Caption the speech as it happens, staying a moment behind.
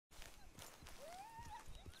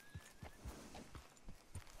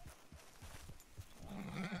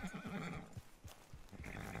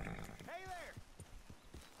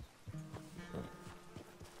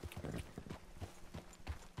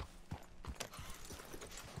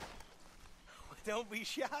Don't be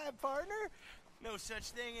shy, partner. No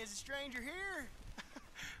such thing as a stranger here.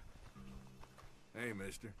 Hey,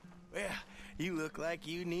 mister. Well, you look like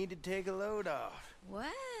you need to take a load off.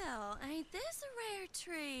 Well, ain't this a rare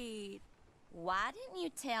treat? Why didn't you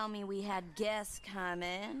tell me we had guests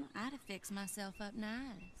coming? I'd have fixed myself up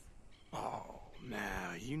nice. Oh,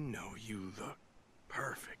 now you know you look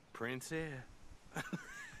perfect, princess.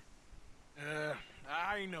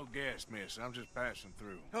 I ain't no guest, miss. I'm just passing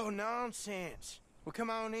through. Oh, nonsense. Well, come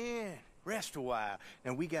on in. Rest a while.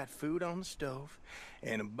 Now, we got food on the stove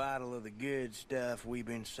and a bottle of the good stuff we've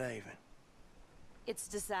been saving. It's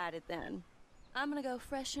decided then. I'm gonna go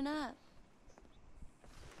freshen up.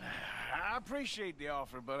 I appreciate the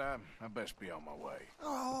offer, but I best be on my way.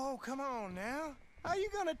 Oh, come on now. How you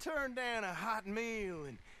gonna turn down a hot meal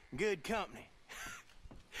and good company?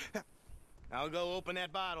 I'll go open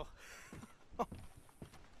that bottle.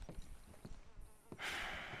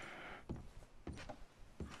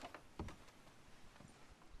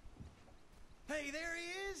 Hey, there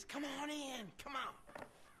he is. Come on in. Come on.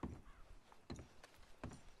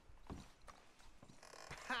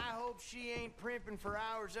 I hope she ain't primping for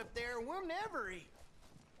hours up there. We'll never eat.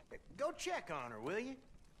 Go check on her, will you?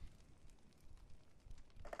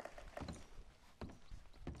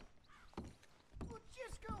 Well,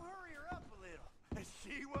 just go hurry her up a little.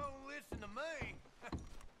 She won't listen to me.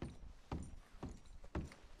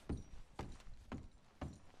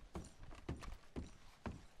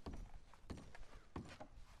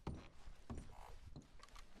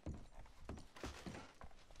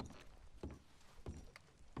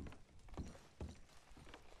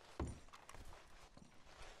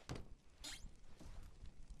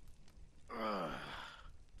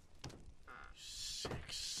 Sick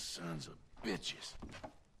sons of bitches.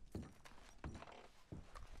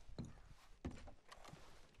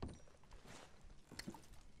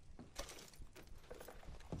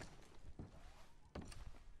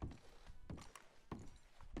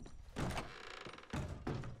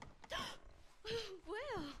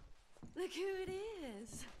 Well, look who it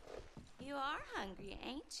is. You are hungry,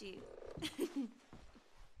 ain't you?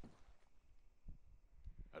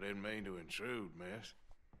 I didn't mean to intrude, miss.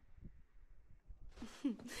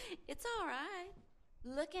 It's all right.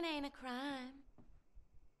 Looking ain't a crime.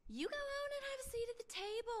 You go on and have a seat at the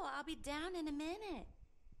table. I'll be down in a minute.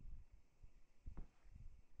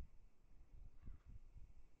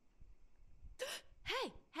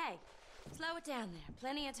 Hey, slow it down there.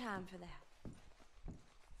 Plenty of time for that.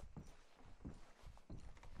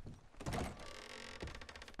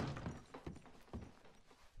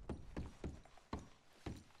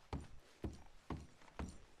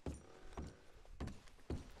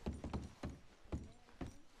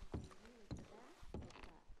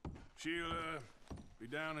 She'll, be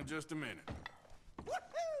down in just a minute.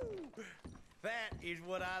 Woohoo! That is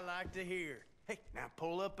what I like to hear. Hey, now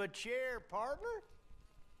pull up a chair, partner.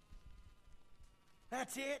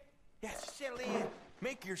 That's it. Yes, settle in.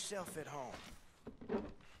 Make yourself at home.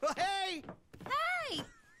 Oh, hey! Hey!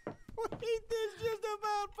 Ain't this just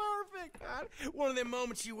about perfect? One of them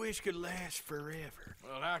moments you wish could last forever.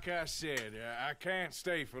 Well, like I said, I can't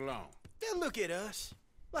stay for long. Now look at us.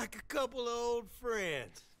 Like a couple of old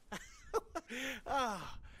friends.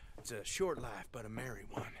 Ah, it's a short life, but a merry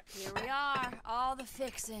one. Here we are, all the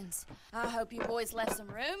fixins'. I hope you boys left some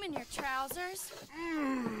room in your trousers.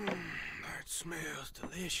 That smells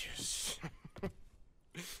delicious.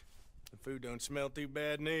 The food don't smell too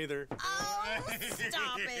bad neither. Oh,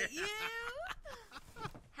 stop it, you!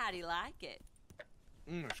 How do you like it?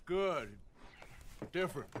 It's good.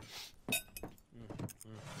 Different.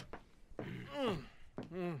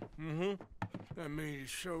 That meat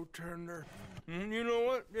is so tender. You know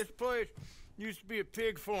what? This place used to be a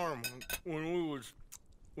pig farm when we was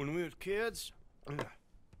kids.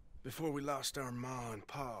 Before we lost our ma and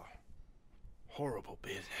pa. Horrible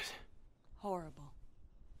business. Horrible.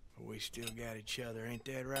 But we still got each other, ain't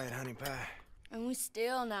that right, honey pie? And we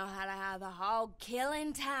still know how to have a hog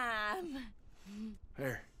killing time.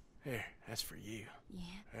 Here, that's for you.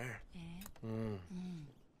 Yeah. There. Yeah.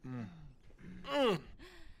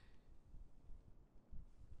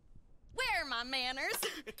 Where are my manners?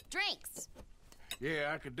 Drinks.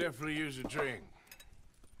 Yeah, I could definitely use a drink.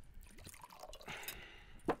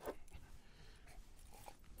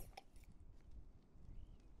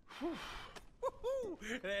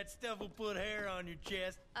 That stuff will put hair on your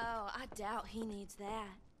chest. Oh, I doubt he needs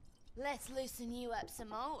that. Let's loosen you up some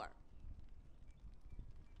more.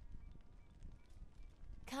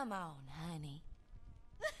 Come on, honey.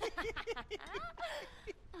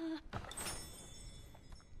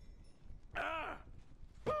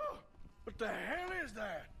 What the hell is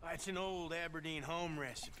that? It's an old Aberdeen home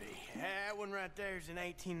recipe. That one right there is in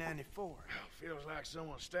 1894. Feels like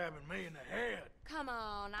someone stabbing me in the head. Come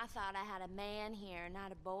on, I thought I had a man here,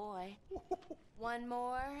 not a boy. One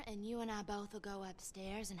more, and you and I both will go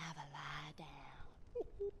upstairs and have a lie down.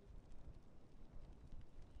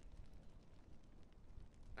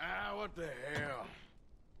 Ah, what the hell?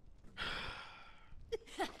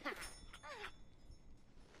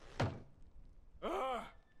 Oh,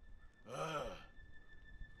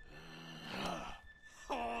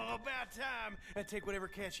 about time. Take whatever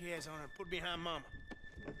cat she has on her and put it behind Mama.